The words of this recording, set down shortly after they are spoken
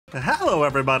Hello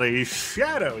everybody,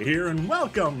 Shadow here, and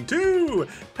welcome to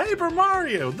Paper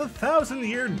Mario, the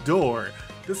 1000-Year Door.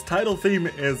 This title theme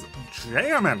is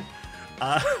jammin'.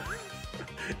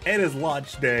 It is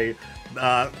launch day.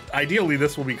 Ideally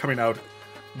this will be coming out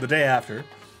the day after.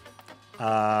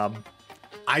 I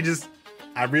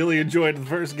really enjoyed the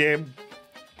first game,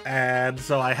 and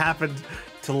so I happened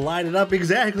to line it up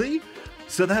exactly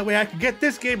so that way I could get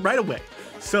this game right away.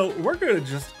 So we're gonna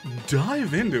just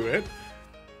dive into it.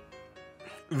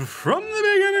 From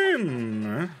the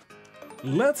beginning,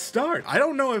 let's start. I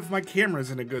don't know if my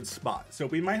camera's in a good spot, so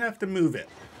we might have to move it.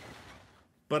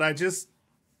 But I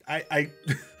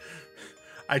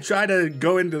try to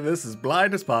go into this as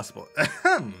blind as possible.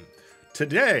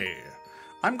 Today,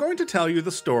 I'm going to tell you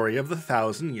the story of the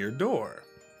 1000-Year Door.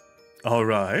 All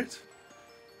right.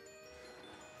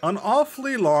 An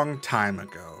awfully long time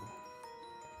ago,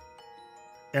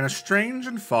 in a strange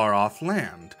and far-off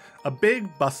land, a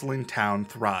big, bustling town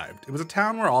thrived. It was a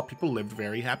town where all people lived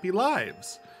very happy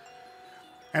lives.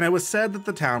 And it was said that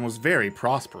the town was very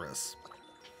prosperous.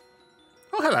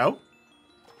 Oh, hello.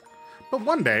 But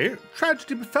one day,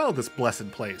 tragedy befell this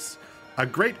blessed place. A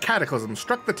great cataclysm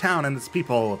struck the town and its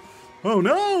people. Oh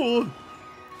no!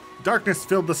 Darkness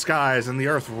filled the skies and the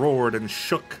earth roared and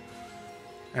shook.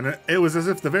 And it was as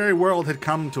if the very world had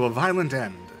come to a violent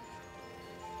end.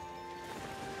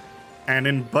 And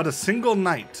in but a single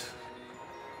night,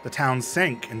 the town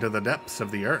sank into the depths of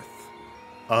the earth.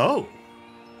 Oh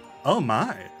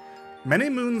my. Many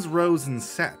moons rose and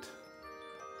set.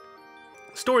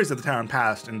 Stories of the town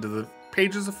passed into the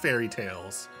pages of fairy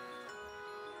tales.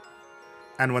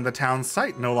 And when the town's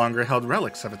site no longer held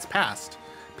relics of its past,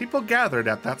 people gathered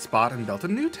at that spot and built a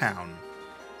new town.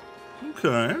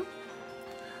 Okay.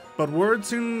 But word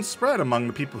soon spread among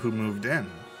the people who moved in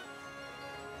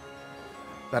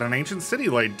that an ancient city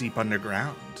lay deep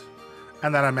underground,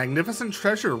 and that a magnificent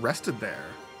treasure rested there.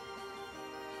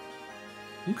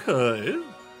 Okay,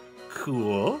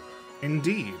 cool,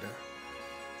 indeed.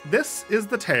 This is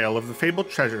the tale of the fabled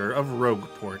treasure of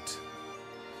Rogueport.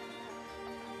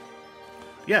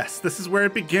 Yes, this is where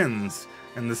it begins,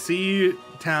 in the sea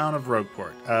town of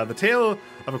Rogueport. The tale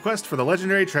of a quest for the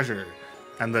legendary treasure,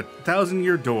 and the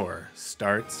 1000-Year Door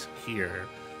starts here.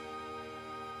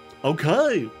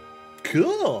 Okay.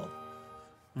 Cool.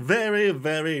 Very,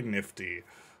 very nifty.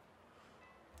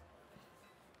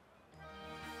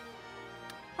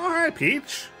 Alright,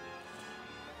 Peach.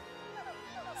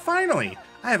 Finally,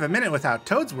 I have a minute without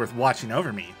Toadsworth watching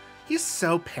over me. He's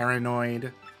so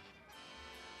paranoid.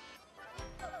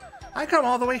 I come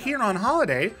all the way here on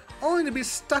holiday, only to be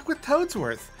stuck with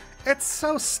Toadsworth. It's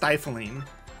so stifling.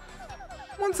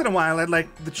 Once in a while, I'd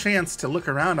like the chance to look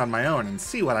around on my own and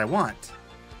see what I want.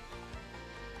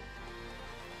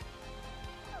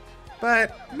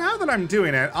 But now that I'm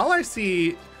doing it, all I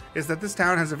see is that this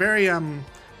town has a very,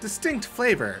 distinct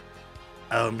flavor.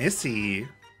 Oh, Missy.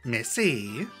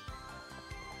 Missy?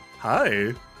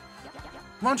 Hi.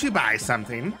 Won't you buy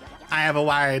something? I have a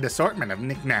wide assortment of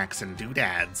knickknacks and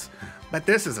doodads, but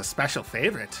this is a special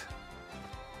favorite.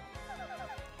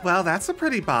 Well, that's a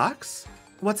pretty box.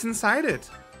 What's inside it?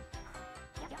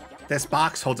 This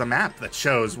box holds a map that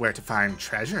shows where to find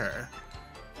treasure.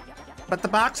 But the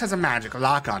box has a magic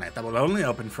lock on it that will only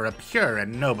open for a pure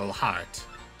and noble heart.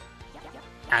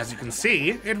 As you can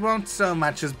see, it won't so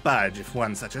much as budge if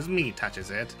one such as me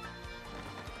touches it.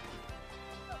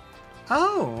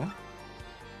 Oh.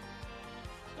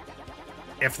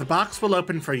 If the box will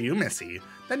open for you, Missy,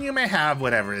 then you may have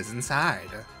whatever is inside.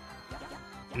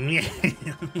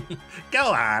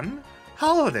 Go on,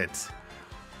 hold it.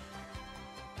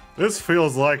 This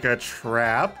feels like a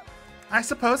trap. I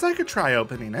suppose I could try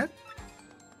opening it.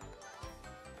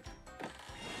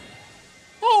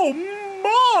 Oh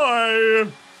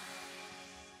my!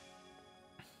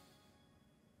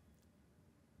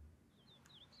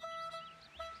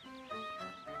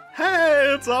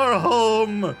 Hey, it's our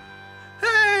home!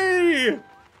 Hey,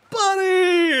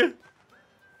 buddy!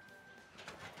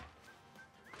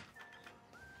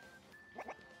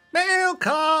 Mail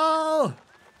call!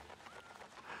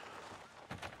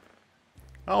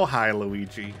 Oh, hi,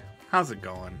 Luigi. How's it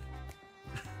going?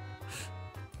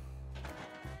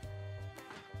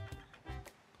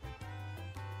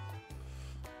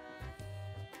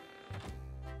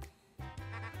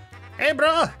 Hey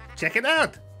bro, check it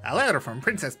out! A letter from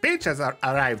Princess Peach has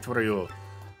arrived for you.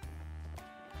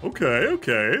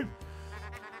 Okay.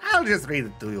 I'll just read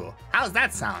it to you. How's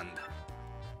that sound?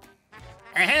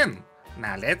 Ahem.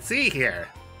 Now let's see here.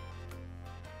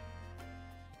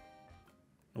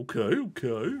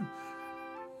 Okay.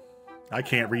 I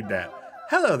can't read that.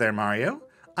 Hello there, Mario.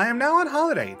 I am now on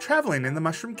holiday, traveling in the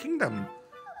Mushroom Kingdom.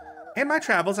 In my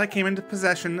travels, I came into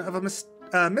possession of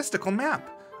a mystical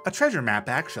map. A treasure map,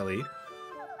 actually.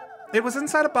 It was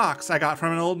inside a box I got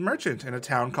from an old merchant in a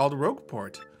town called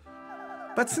Rogueport.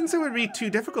 But since it would be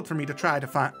too difficult for me to try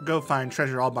to go find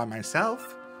treasure all by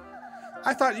myself,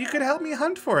 I thought you could help me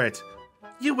hunt for it.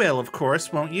 You will, of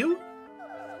course, won't you?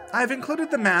 I've included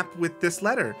the map with this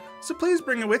letter, so please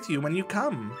bring it with you when you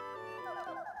come.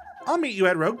 I'll meet you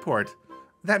at Rogueport.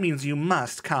 That means you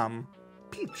must come.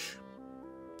 Peach.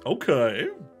 Okay.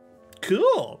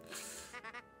 Cool.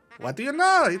 What do you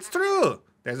know? It's true.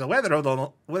 There's a weathered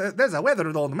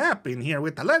old map in here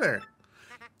with the letter.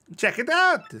 Check it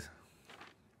out.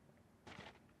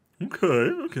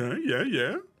 Okay,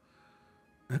 yeah.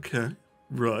 Okay,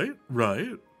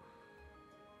 right.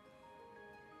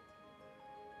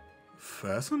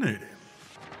 Fascinating.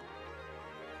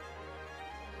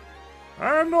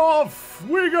 And off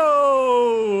we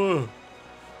go!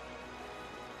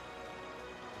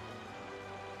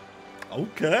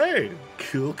 Okay,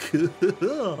 cool.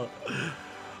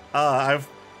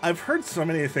 I've heard so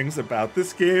many things about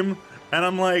this game, and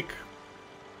I'm like,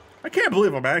 I can't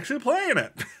believe I'm actually playing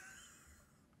it.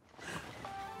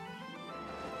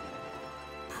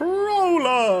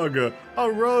 Prologue,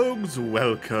 a rogue's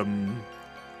welcome.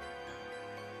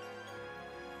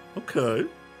 Okay,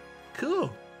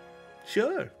 cool,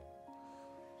 sure.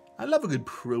 I love a good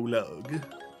prologue.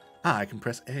 Ah, I can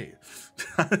press A.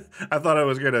 I thought I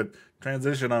was gonna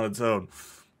transition on its own.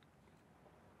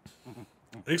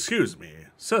 Excuse me,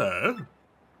 sir.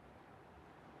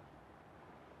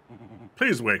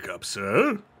 Please wake up,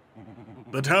 sir.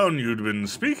 The town you'd been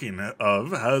speaking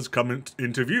of has come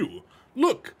into view.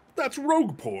 Look, that's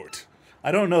Rogueport.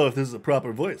 I don't know if this is a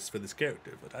proper voice for this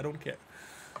character, but I don't care.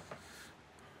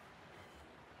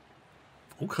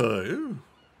 Okay.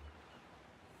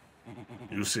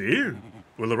 You see,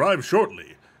 we'll arrive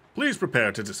shortly. Please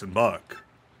prepare to disembark.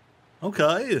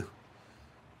 Okay.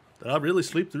 Did I really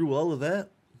sleep through all of that?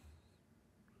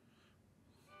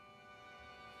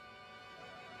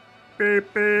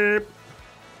 Beep, beep.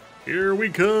 Here we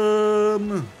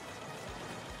come.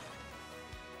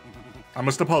 I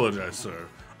must apologize, sir.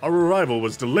 Our arrival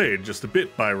was delayed just a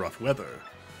bit by rough weather.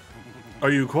 Are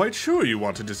you quite sure you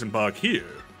want to disembark here?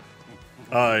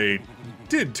 I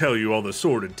did tell you all the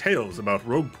sordid tales about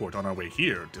Rogueport on our way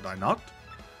here, did I not?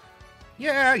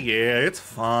 Yeah, it's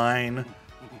fine.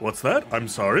 What's that? I'm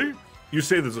sorry? You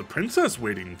say there's a princess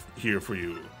waiting here for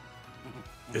you.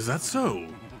 Is that so?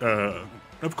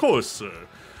 Of course, sir.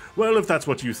 Well, if that's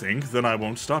what you think, then I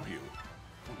won't stop you.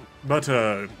 But,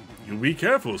 you be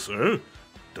careful, sir.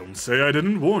 Don't say I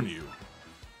didn't warn you.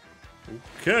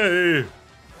 Okay.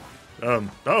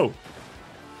 Oh.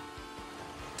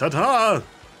 Ta-ta!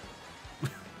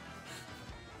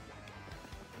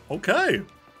 Okay.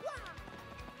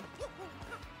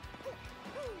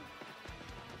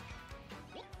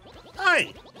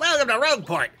 Hi, welcome to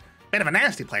Rogueport. Bit of a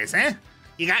nasty place, eh?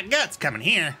 You got guts coming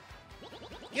here.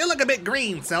 You look a bit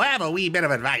green, so I have a wee bit of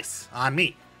advice on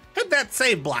me. Hit that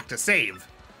save block to save.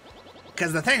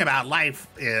 Because the thing about life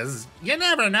is, you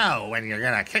never know when you're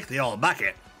gonna kick the old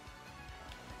bucket.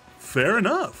 Fair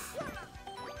enough.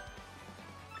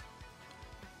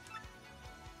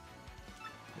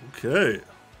 Okay.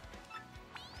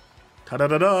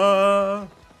 Ta-da-da-da!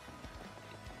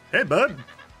 Hey, bud.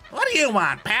 What do you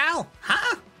want, pal?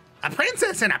 Huh? A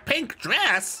princess in a pink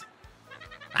dress?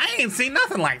 I ain't seen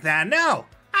nothing like that, no.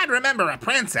 I'd remember a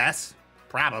princess.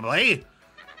 Probably.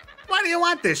 Why do you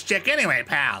want this chick anyway,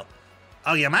 pal?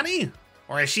 Owe you money?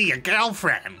 Or is she your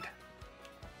girlfriend?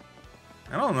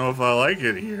 I don't know if I like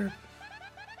it here.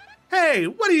 Hey,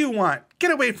 what do you want? Get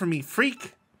away from me,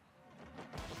 freak.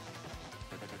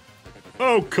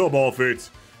 Oh, come off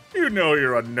it. You know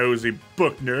you're a nosy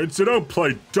book nerd, so don't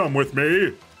play dumb with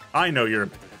me. I know you're...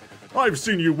 I've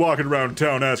seen you walking around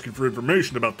town asking for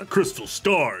information about the crystal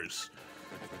stars.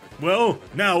 Well,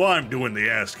 now I'm doing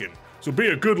the asking, so be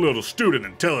a good little student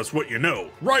and tell us what you know,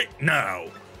 right now.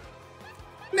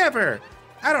 Never.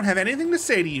 I don't have anything to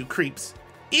say to you, creeps.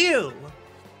 Ew.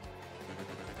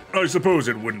 I suppose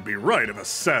it wouldn't be right if a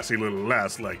sassy little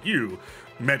lass like you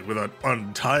met with an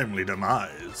untimely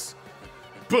demise.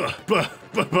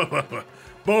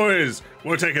 Boys,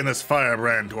 we're taking this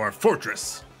firebrand to our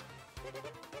fortress.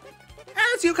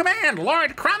 As you command,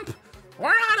 Lord Crump. We're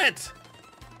on it.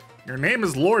 Your name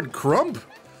is Lord Crump?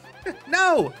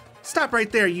 No. Stop right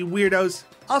there, you weirdos.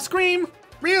 I'll scream.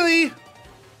 Really?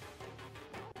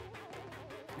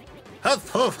 Hoof,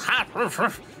 hoof, hop, hoof,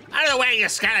 hoof. Out of the way, you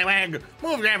scallywag.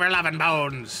 Move your ever-loving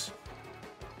bones.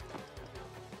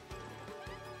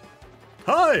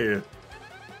 Hi.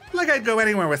 Like I'd go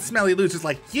anywhere with smelly losers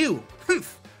like you.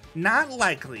 Not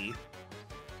likely.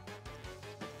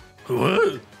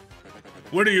 What?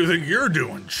 What do you think you're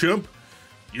doing, chimp?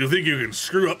 You think you can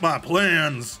screw up my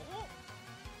plans?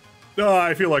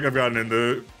 I feel like I've gotten in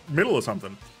the middle of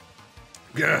something.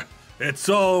 Yeah, it's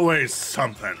always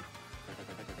something.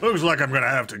 Looks like I'm gonna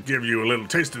have to give you a little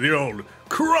taste of the old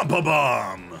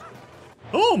Crumpa-Bomb.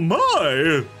 Oh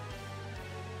my!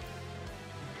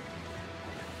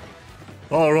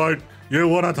 All right, you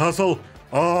wanna tussle?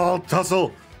 I'll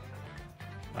tussle.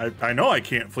 I know I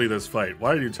can't flee this fight.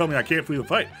 Why did you tell me I can't flee the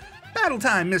fight? Battle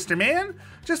time, Mr. Man.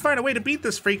 Just find a way to beat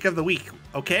this freak of the week,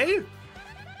 okay?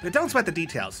 But don't sweat the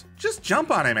details. Just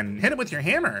jump on him and hit him with your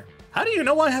hammer. How do you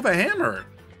know I have a hammer?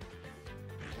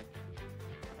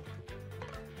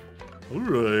 All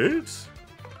right.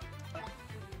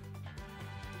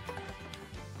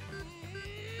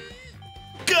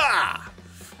 Gah!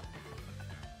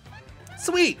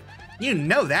 Sweet. You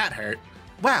know that hurt.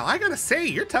 Wow, I gotta say,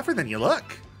 you're tougher than you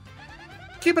look.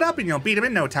 Keep it up and you'll beat him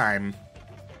in no time.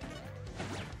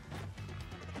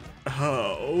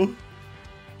 Oh.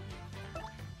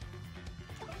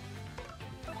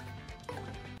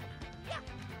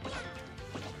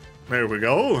 There we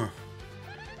go.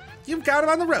 You've got him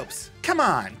on the ropes. Come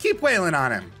on, keep wailing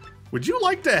on him. Would you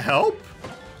like to help?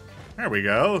 There we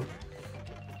go.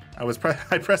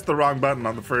 I pressed the wrong button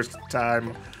on the first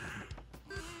time.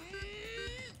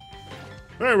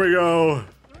 There we go.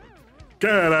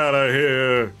 Get out of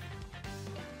here.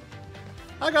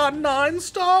 I got 9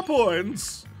 star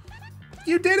points.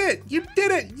 You did it! You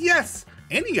did it! Yes!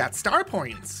 And you got star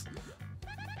points.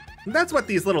 That's what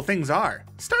these little things are.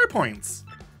 Star points.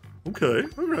 Okay,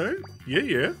 all right.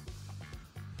 Yeah.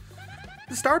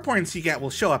 The star points you get will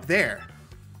show up there.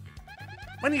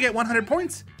 When you get 100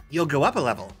 points, you'll go up a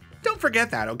level. Don't forget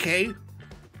that, okay?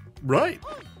 Right.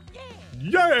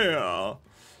 Yeah!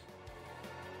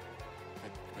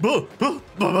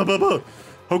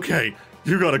 Okay,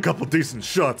 you got a couple decent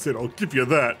shots in, I'll give you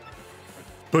that.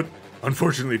 But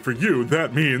unfortunately for you,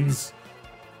 that means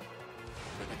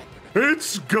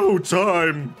it's go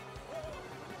time.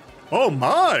 Oh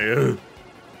my!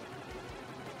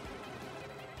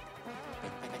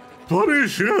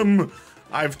 Punish him!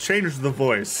 I've changed the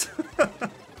voice.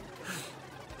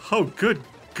 Oh, good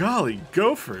golly,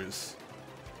 gophers.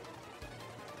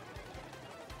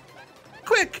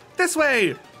 Quick, this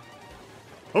way!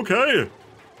 Okay.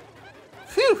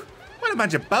 Phew, what a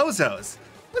bunch of bozos.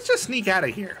 Let's just sneak out of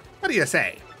here. What do you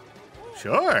say?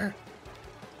 Sure.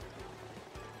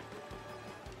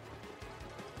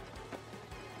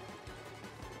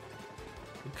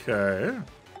 Okay.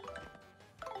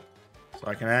 So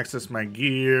I can access my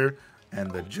gear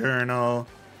and the journal.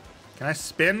 Can I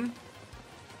spin?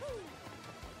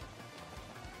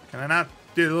 Can I not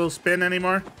do the little spin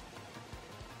anymore?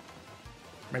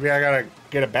 Maybe I gotta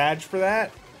get a badge for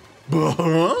that?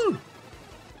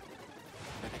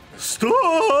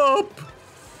 Stop!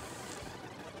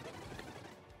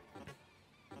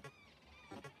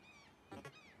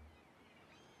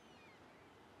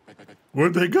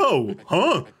 Where'd they go?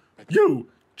 Huh? You,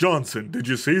 Johnson, did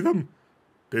you see them?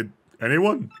 Did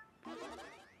anyone?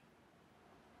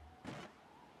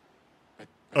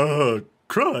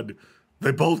 Crud.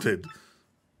 They bolted.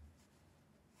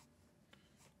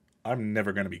 I'm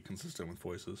never gonna be consistent with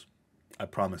voices. I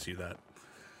promise you that.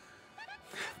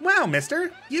 Wow,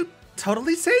 mister, you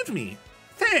totally saved me.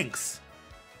 Thanks.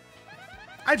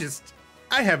 I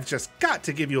have just got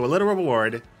to give you a little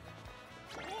reward.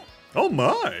 Oh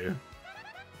my.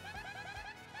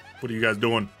 What are you guys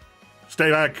doing? Stay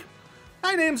back.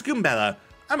 My name's Goombella.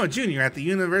 I'm a junior at the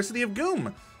University of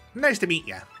Goom. Nice to meet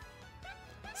ya.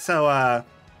 So,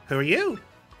 who are you?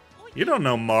 You don't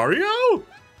know Mario?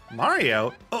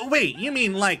 Mario? Oh, wait, you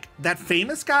mean like that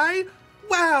famous guy?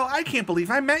 Wow, I can't believe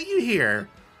I met you here.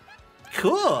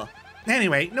 Cool.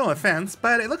 Anyway, no offense,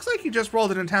 but it looks like you just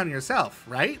rolled into town yourself,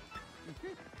 right?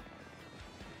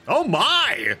 Oh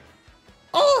my!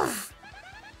 Oof!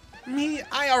 Me,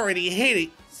 I already hate it.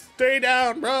 Stay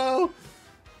down, bro.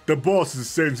 The boss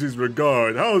sends his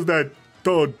regard. How's that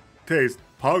toad taste,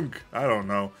 punk? I don't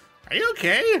know. Are you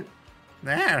okay?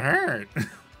 That hurt.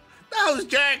 Those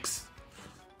jerks!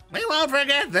 We won't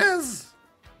forget this.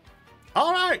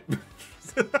 All right.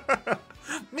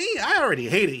 Me, I already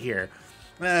hate it here.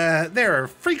 There are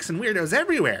freaks and weirdos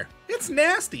everywhere. It's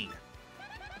nasty.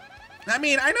 I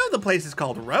mean, I know the place is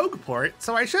called Rogueport,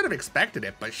 so I should have expected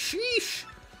it, but sheesh.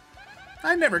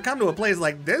 I'd never come to a place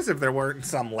like this if there weren't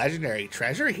some legendary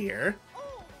treasure here.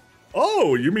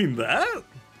 Oh, you mean that?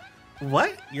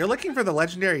 What? You're looking for the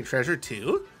legendary treasure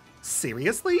too?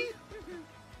 Seriously?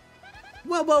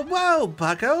 Whoa, whoa, whoa,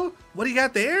 Bucko. What do you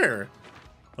got there?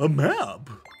 A map.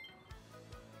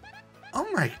 Oh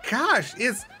my gosh,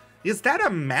 is that a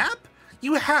map?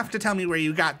 You have to tell me where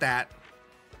you got that.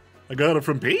 I got it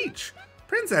from Peach.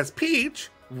 Princess Peach?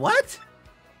 What?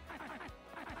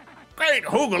 Great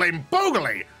hoogly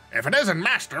boogly, if it isn't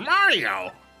Master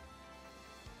Mario.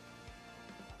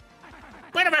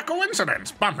 Bit of a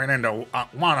coincidence bumping into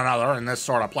one another in this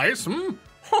sort of place, hmm?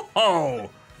 Ho ho!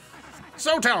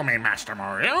 So tell me, Master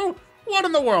Mario, what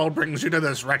in the world brings you to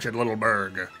this wretched little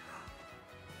burg?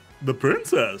 The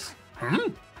princess.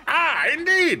 Hmm? Ah,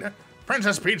 indeed!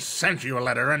 Princess Peach sent you a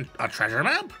letter and a treasure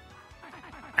map?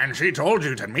 And she told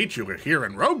you to meet you here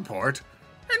in Rogueport?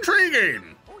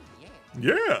 Intriguing!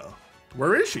 Yeah.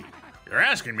 Where is she? You're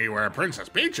asking me where Princess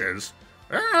Peach is?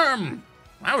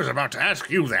 I was about to ask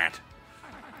you that.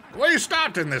 We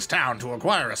stopped in this town to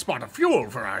acquire a spot of fuel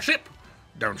for our ship,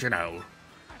 don't you know?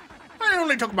 I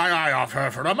only took my eye off her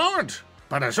for a moment,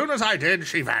 but as soon as I did,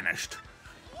 she vanished.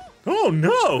 Oh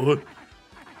no!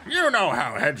 You know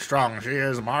how headstrong she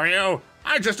is, Mario.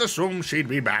 I just assumed she'd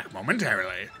be back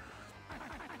momentarily.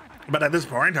 But at this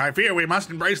point, I fear we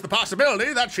must embrace the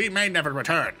possibility that she may never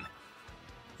return.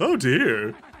 Oh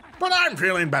dear. But I'm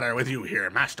feeling better with you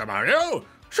here, Master Mario.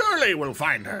 Surely we'll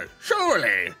find her,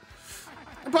 surely.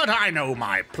 But I know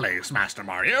my place, Master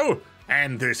Mario,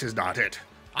 and this is not it.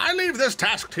 I leave this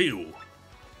task to you.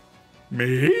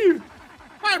 Me?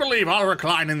 I believe I'll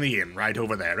recline in the inn right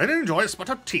over there and enjoy a spot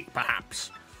of tea,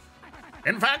 perhaps.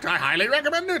 In fact, I highly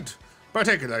recommend it,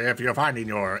 particularly if you're finding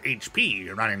your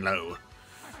HP running low.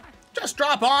 Just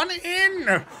drop on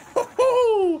in.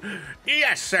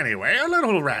 Yes, anyway, a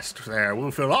little rest there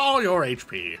will fill all your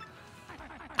HP.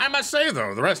 I must say,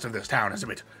 though, the rest of this town is a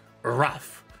bit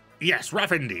rough. Yes,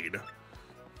 rough indeed.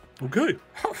 Okay.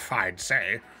 Huff, I'd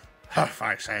say. Huff,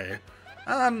 I say.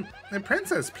 The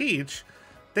Princess Peach?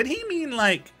 Did he mean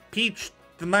like Peach,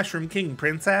 the Mushroom King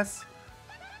princess?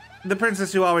 The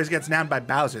princess who always gets nabbed by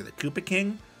Bowser, the Koopa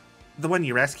King? The one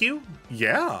you rescue?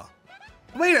 Yeah.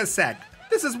 Wait a sec.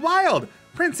 This is wild.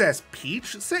 Princess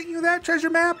Peach sent you that treasure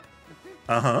map?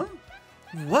 Uh-huh.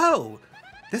 Whoa.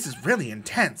 This is really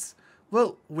intense.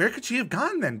 Well, where could she have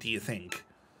gone then, do you think?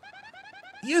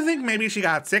 You think maybe she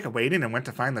got sick of waiting and went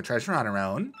to find the treasure on her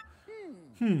own?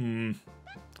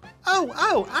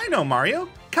 Oh, I know, Mario.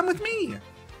 Come with me.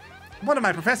 One of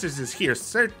my professors is here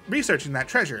researching that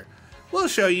treasure. We'll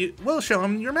show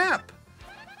him your map.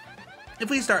 If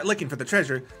we start looking for the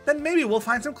treasure, then maybe we'll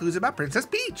find some clues about Princess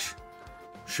Peach.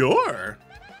 Sure.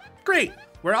 Great.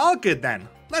 We're all good then.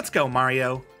 Let's go,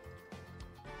 Mario.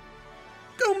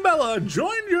 Goombella,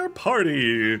 join your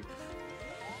party.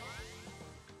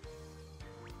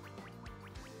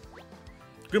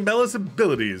 Goombella's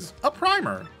abilities, a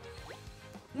primer.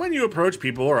 When you approach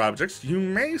people or objects, you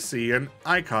may see an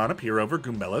icon appear over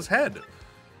Goombella's head.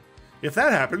 If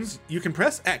that happens, you can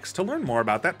press X to learn more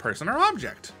about that person or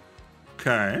object.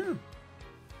 Okay.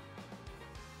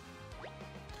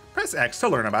 Press X to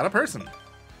learn about a person.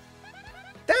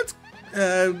 That's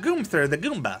Goomther the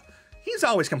Goomba. He's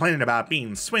always complaining about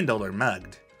being swindled or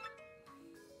mugged.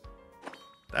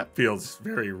 That feels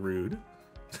very rude.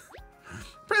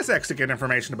 Press X to get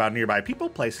information about nearby people,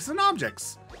 places, and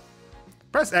objects.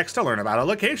 Press X to learn about a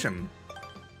location.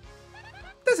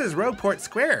 This is Rogueport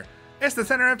Square. It's the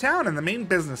center of town in the main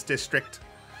business district.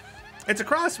 It's a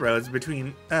crossroads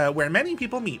between where many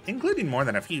people meet, including more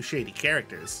than a few shady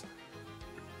characters.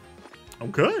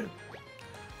 Okay.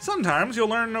 Sometimes you'll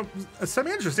learn some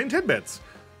interesting tidbits.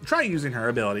 Try using her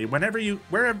ability whenever you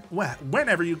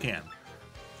can.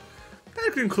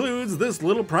 That concludes this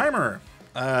little primer.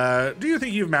 Do you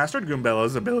think you've mastered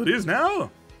Goombella's abilities now?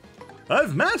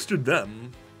 I've mastered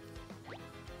them.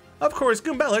 Of course,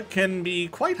 Goombella can be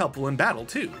quite helpful in battle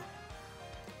too.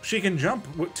 She can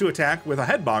jump to attack with a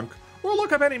head bonk, or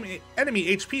look up enemy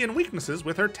HP and weaknesses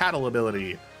with her tattle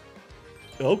ability.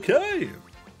 Okay.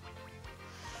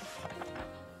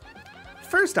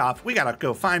 First off, we gotta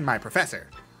go find my professor.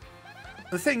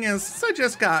 The thing is, since I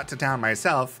just got to town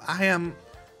myself, I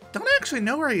don't actually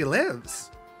know where he lives.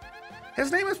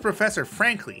 His name is Professor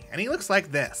Frankly, and he looks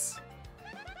like this.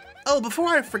 Oh, before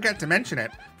I forget to mention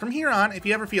it, from here on, if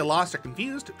you ever feel lost or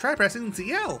confused, try pressing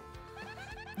ZL.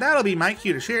 That'll be my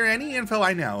cue to share any info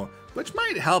I know, which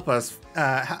might help us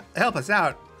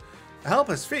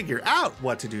figure out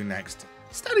what to do next.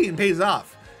 Studying pays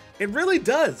off. It really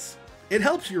does. It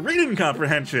helps your reading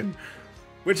comprehension,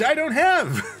 which I don't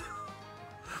have.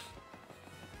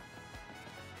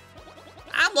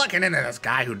 I'm looking into this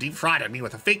guy who defrauded me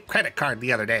with a fake credit card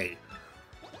the other day.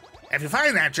 If you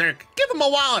find that jerk, give him a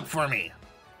wallet for me.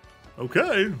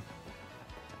 Okay.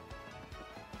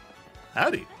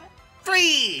 Howdy.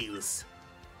 Freeze!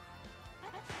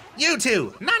 You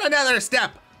two, not another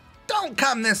step! Don't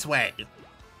come this way!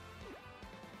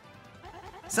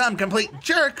 Some complete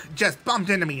jerk just bumped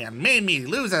into me and made me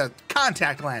lose a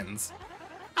contact lens.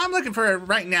 I'm looking for it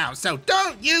right now, so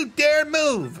don't you dare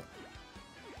move!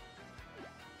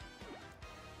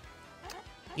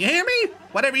 You hear me?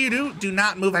 Whatever you do, do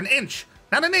not move an inch.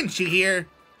 Not an inch, you hear?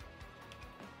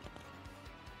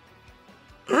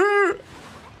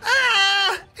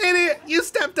 Ah! Idiot, you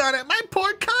stepped on it. My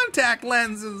poor contact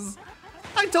lenses.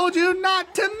 I told you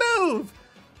not to move.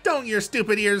 Don't your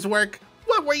stupid ears work?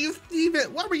 What were you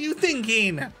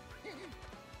thinking?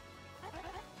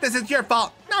 This is your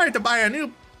fault. Now I have to buy a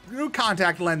new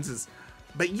contact lenses.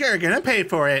 But you're gonna pay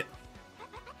for it.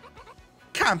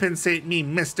 Compensate me,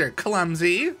 Mr.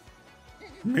 Clumsy.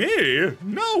 Me?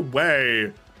 No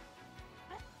way.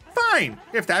 Fine,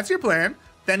 if that's your plan,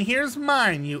 then here's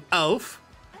mine, you oaf.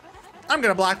 I'm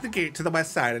gonna block the gate to the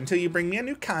west side until you bring me a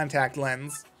new contact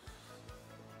lens.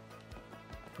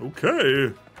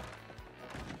 Okay.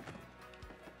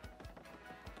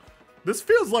 This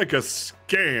feels like a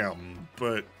scam,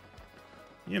 but,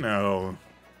 you know,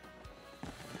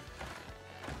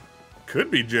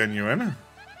 could be genuine.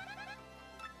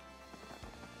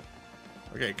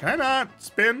 Okay, can I not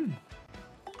spin?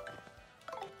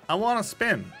 I want to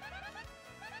spin.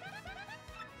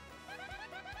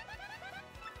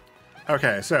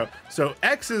 Okay, so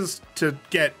X is to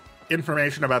get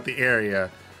information about the area.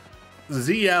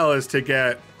 ZL is to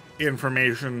get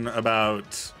information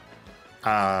about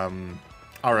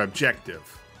our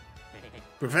objective.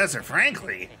 Professor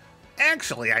Frankly?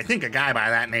 Actually, I think a guy by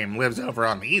that name lives over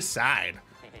on the east side.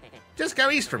 Just go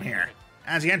east from here.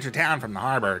 As you enter town from the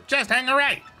harbor, just hang a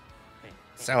right.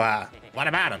 So, what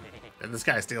about him? Did this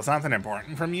guy steal something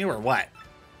important from you or what?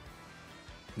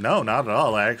 No, not at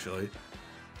all, actually.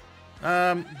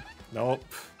 Nope.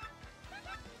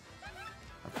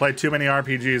 I've played too many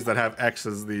RPGs that have X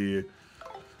as the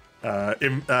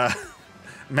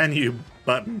menu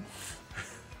button.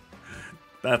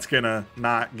 That's gonna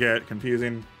not get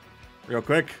confusing real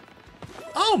quick.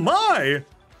 Oh my!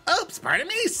 Oops, pardon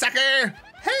me, sucker!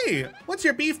 Hey, what's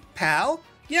your beef, pal?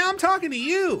 Yeah, I'm talking to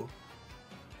you.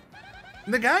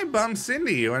 The guy bumps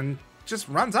into you and just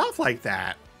runs off like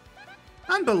that.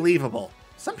 Unbelievable.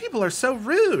 Some people are so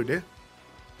rude.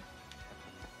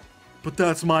 But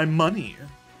that's my money.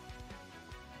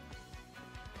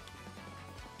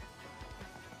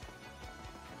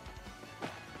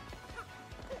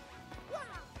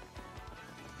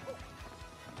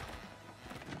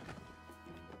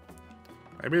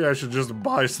 Maybe I should just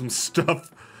buy some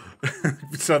stuff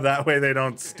so that way they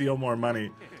don't steal more money.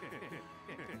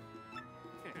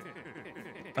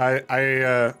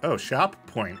 Oh, shop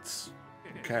points.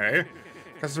 Okay.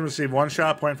 Customers receive 1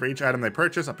 shop point for each item they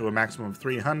purchase, up to a maximum of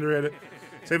 300.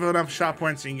 Save enough shop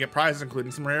points so you can get prizes,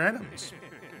 including some rare items.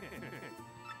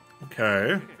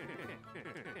 Okay.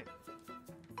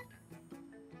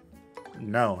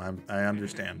 No, I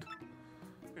understand.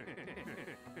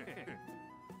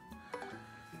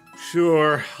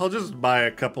 Sure, I'll just buy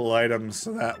a couple items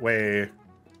so that way...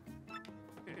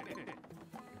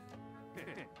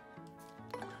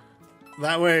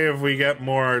 That way if we get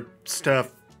more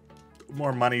stuff,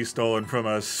 more money stolen from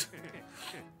us,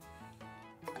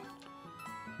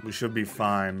 we should be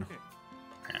fine.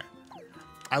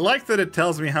 I like that it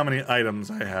tells me how many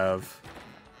items I have.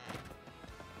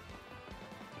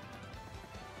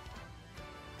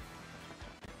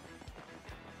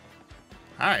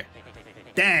 Hi.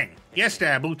 Dang,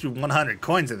 yesterday I blew you 100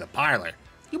 coins at the parlor.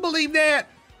 You believe that?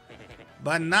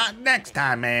 But not next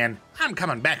time, man. I'm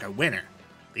coming back a winner.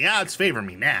 The odds favor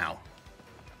me now.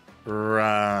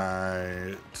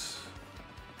 Right.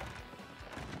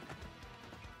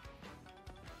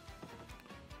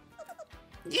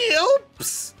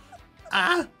 Oops.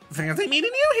 Fancy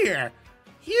meeting you here.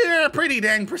 You're pretty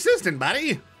dang persistent,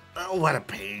 buddy. Oh, what a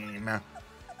pain.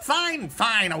 Fine,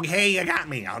 fine, okay, you got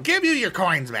me. I'll give you your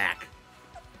coins back.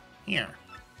 Here.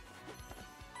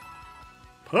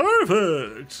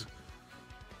 Perfect.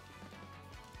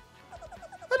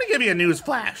 Let me give you a news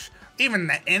flash. Even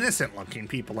the innocent-looking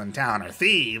people in town are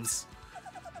thieves.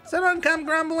 So don't come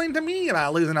grumbling to me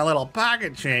about losing a little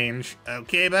pocket change,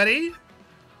 okay, buddy?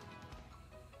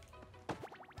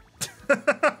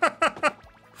 I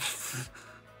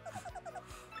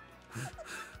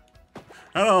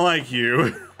don't like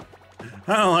you.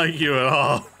 I don't like you at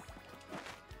all.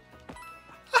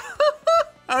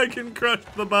 I can crush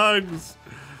the bugs.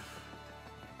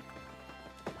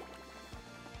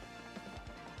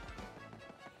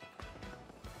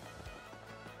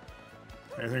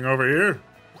 Anything over here?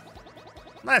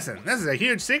 Listen, this is a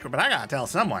huge secret, but I gotta tell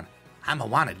someone. I'm a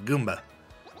wanted Goomba.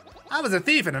 I was a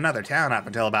thief in another town up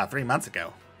until about 3 months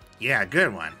ago. Yeah,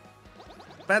 good one.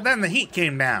 But then the heat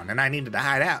came down, and I needed to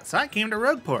hide out, so I came to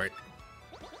Rogueport.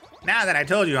 Now that I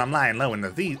told you I'm lying low in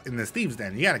this thieves'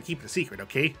 den, you gotta keep it a secret,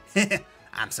 okay?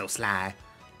 I'm so sly.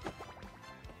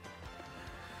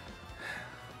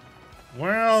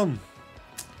 Well,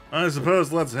 I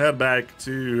suppose let's head back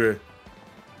to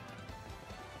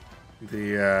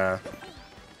the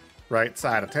right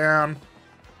side of town.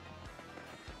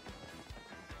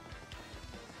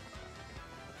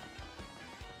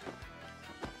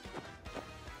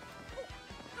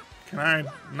 Can I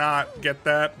not get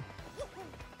that?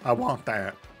 I want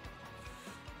that.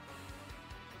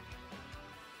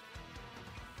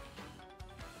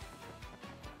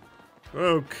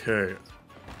 Okay.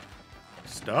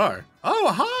 Star.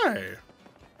 Oh, hi!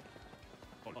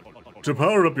 To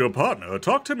power up your partner,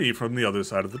 talk to me from the other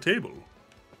side of the table.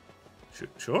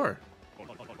 Sure.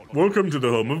 Welcome to the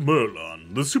home of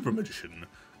Merlon, the super magician.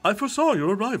 I foresaw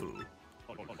your arrival.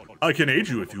 I can aid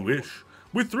you if you wish.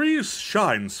 With 3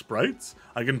 shine sprites,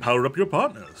 I can power up your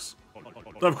partners.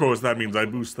 Of course, that means I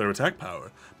boost their attack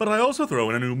power, but I also throw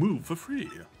in a new move for free.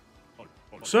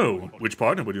 So, which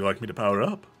partner would you like me to power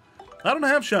up? I don't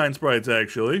have shine sprites,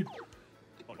 actually.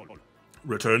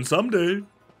 Return someday.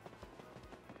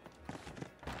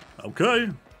 Okay.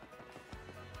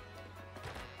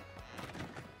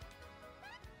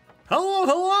 Hello,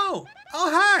 hello!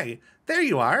 Oh, hi! There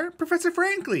you are, Professor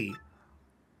Frankly.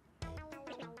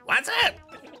 What's it?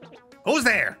 Who's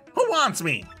there? Who wants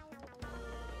me?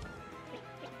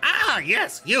 Ah,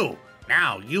 yes, you.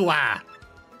 Now, you,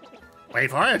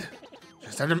 wait for it.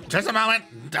 Just a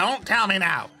moment. Don't tell me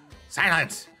now.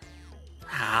 Silence.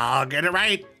 I'll get it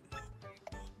right.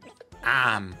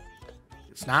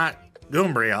 It's not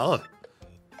Goombriel.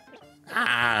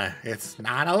 It's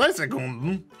not Alyssa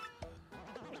Goom.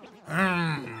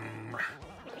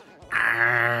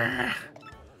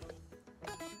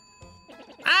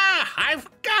 I've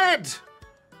got it!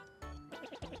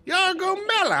 You're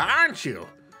Goombella, aren't you?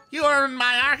 You were in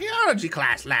my archaeology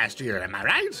class last year, am I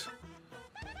right?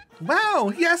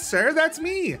 Wow, yes, sir, that's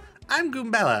me. I'm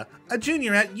Goombella, a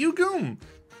junior at UGoom.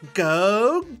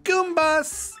 Go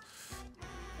Goombas!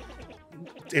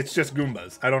 It's just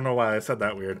Goombas. I don't know why I said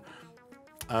that weird.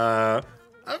 Of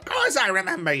course I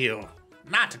remember you.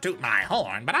 Not to toot my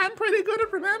horn, but I'm pretty good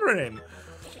at remembering.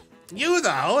 You,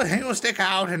 though, you stick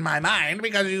out in my mind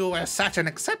because you were such an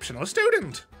exceptional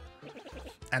student.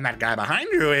 And that guy behind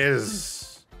you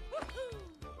is...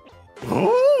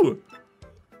 Ooh!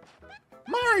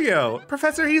 Mario!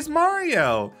 Professor, he's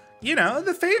Mario. You know,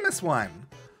 the famous one.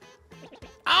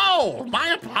 Oh,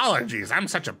 my apologies. I'm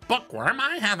such a bookworm,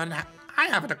 I haven't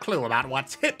a clue about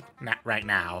what's hip right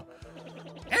now.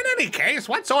 In any case,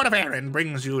 what sort of errand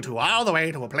brings you all the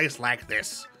way to a place like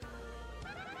this?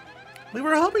 We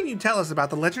were hoping you'd tell us about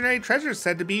the legendary treasure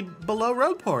said to be below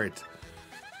Rogueport.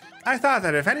 I thought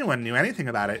that if anyone knew anything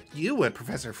about it, you would,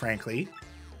 Professor Frankly.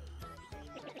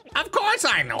 Of course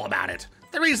I know about it.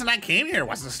 The reason I came here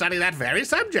was to study that very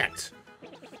subject.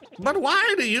 But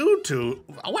why do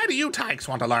you tykes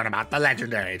want to learn about the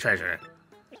legendary treasure?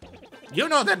 You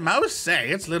know that most say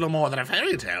it's little more than a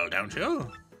fairy tale, don't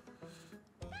you?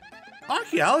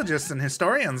 Archaeologists and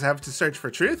historians have to search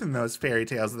for truth in those fairy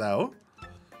tales, though.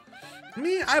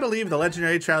 Me, I believe the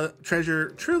legendary treasure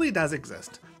truly does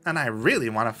exist, and I really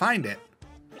want to find it.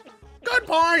 Good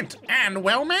point, and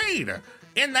well made.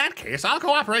 In that case, I'll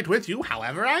cooperate with you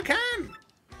however I can.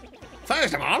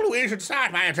 First of all, we should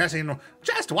start by addressing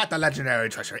just what the legendary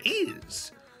treasure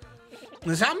is.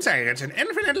 Some say it's an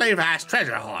infinitely vast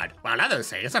treasure hoard, while others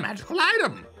say it's a magical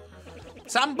item.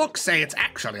 Some books say it's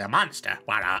actually a monster,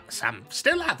 while some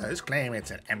still others claim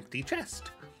it's an empty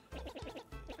chest.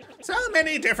 So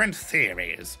many different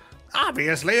theories.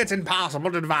 Obviously, it's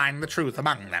impossible to divine the truth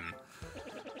among them.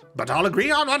 But all agree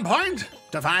on one point.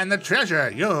 To find the treasure,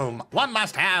 one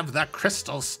must have the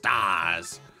crystal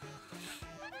stars.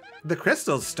 The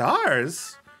crystal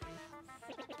stars?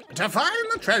 To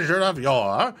find the treasure of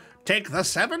yore, take the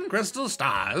 7 crystal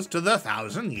stars to the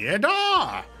 1,000-year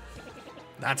door.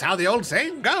 That's how the old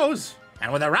saying goes.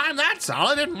 And with a rhyme that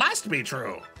solid, it must be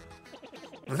true.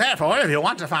 Therefore, if you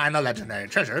want to find the legendary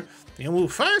treasure, you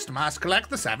first must collect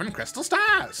the 7 crystal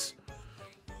stars.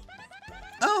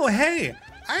 Oh, hey,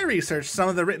 I researched some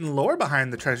of the written lore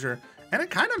behind the treasure, and it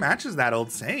kind of matches that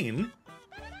old saying.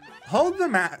 Hold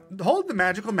the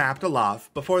magical map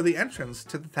aloft before the entrance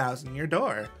to the 1,000-year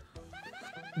door.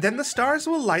 Then the stars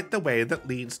will light the way that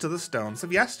leads to the stones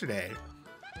of yesterday.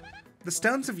 The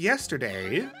stones of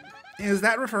yesterday? Is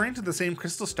that referring to the same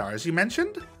crystal stars you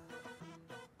mentioned?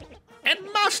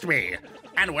 must be.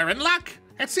 And we're in luck.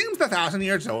 It seems the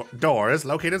Thousand-Year Door is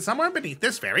located somewhere beneath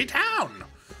this very town.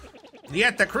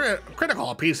 Yet the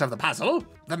critical piece of the puzzle,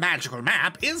 the magical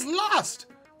map, is lost.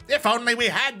 If only we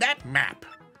had that map.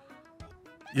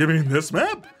 You mean this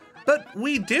map? But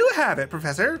we do have it,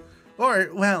 Professor. Or,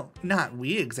 well, not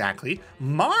we exactly.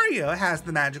 Mario has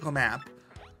the magical map.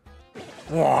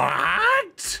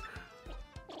 What?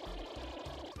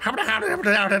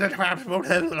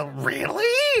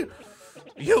 Really?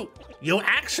 You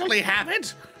actually have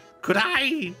it? Could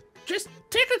I just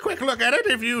take a quick look at it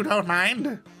if you don't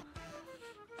mind?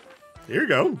 Here you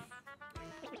go.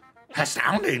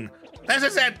 Astounding. This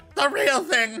is it, the real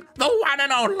thing, the one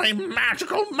and only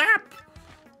magical map.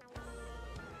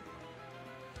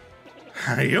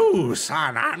 You,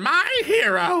 son, are my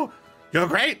hero. You're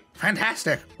great,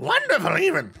 fantastic, wonderful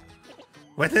even.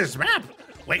 With this map,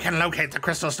 we can locate the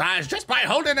crystal stars just by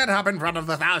holding it up in front of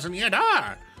the Thousand-Year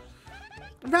Door.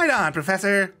 Right on,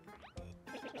 Professor.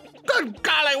 Good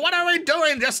golly, what are we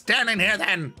doing just standing here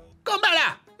then?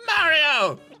 Gumbella,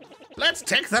 Mario, let's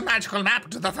take the magical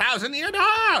map to the Thousand-Year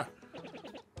Door.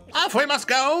 Off we must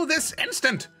go this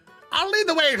instant. I'll lead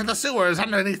the way to the sewers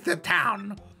underneath the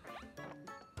town.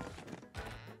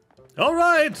 All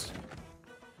right.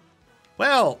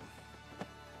 Well,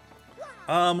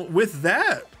 with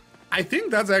that, I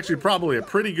think that's actually probably a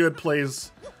pretty good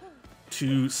place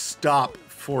to stop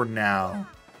for now.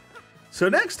 So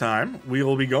next time, we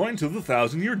will be going to the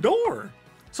Thousand-Year Door.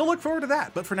 So look forward to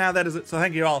that. But for now, that is it. So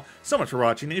thank you all so much for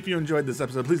watching. If you enjoyed this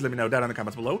episode, please let me know down in the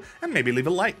comments below and maybe leave a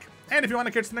like. And if you want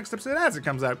to catch the next episode as it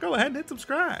comes out, go ahead and hit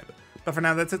subscribe. But for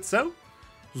now, that's it. So,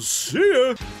 see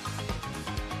ya.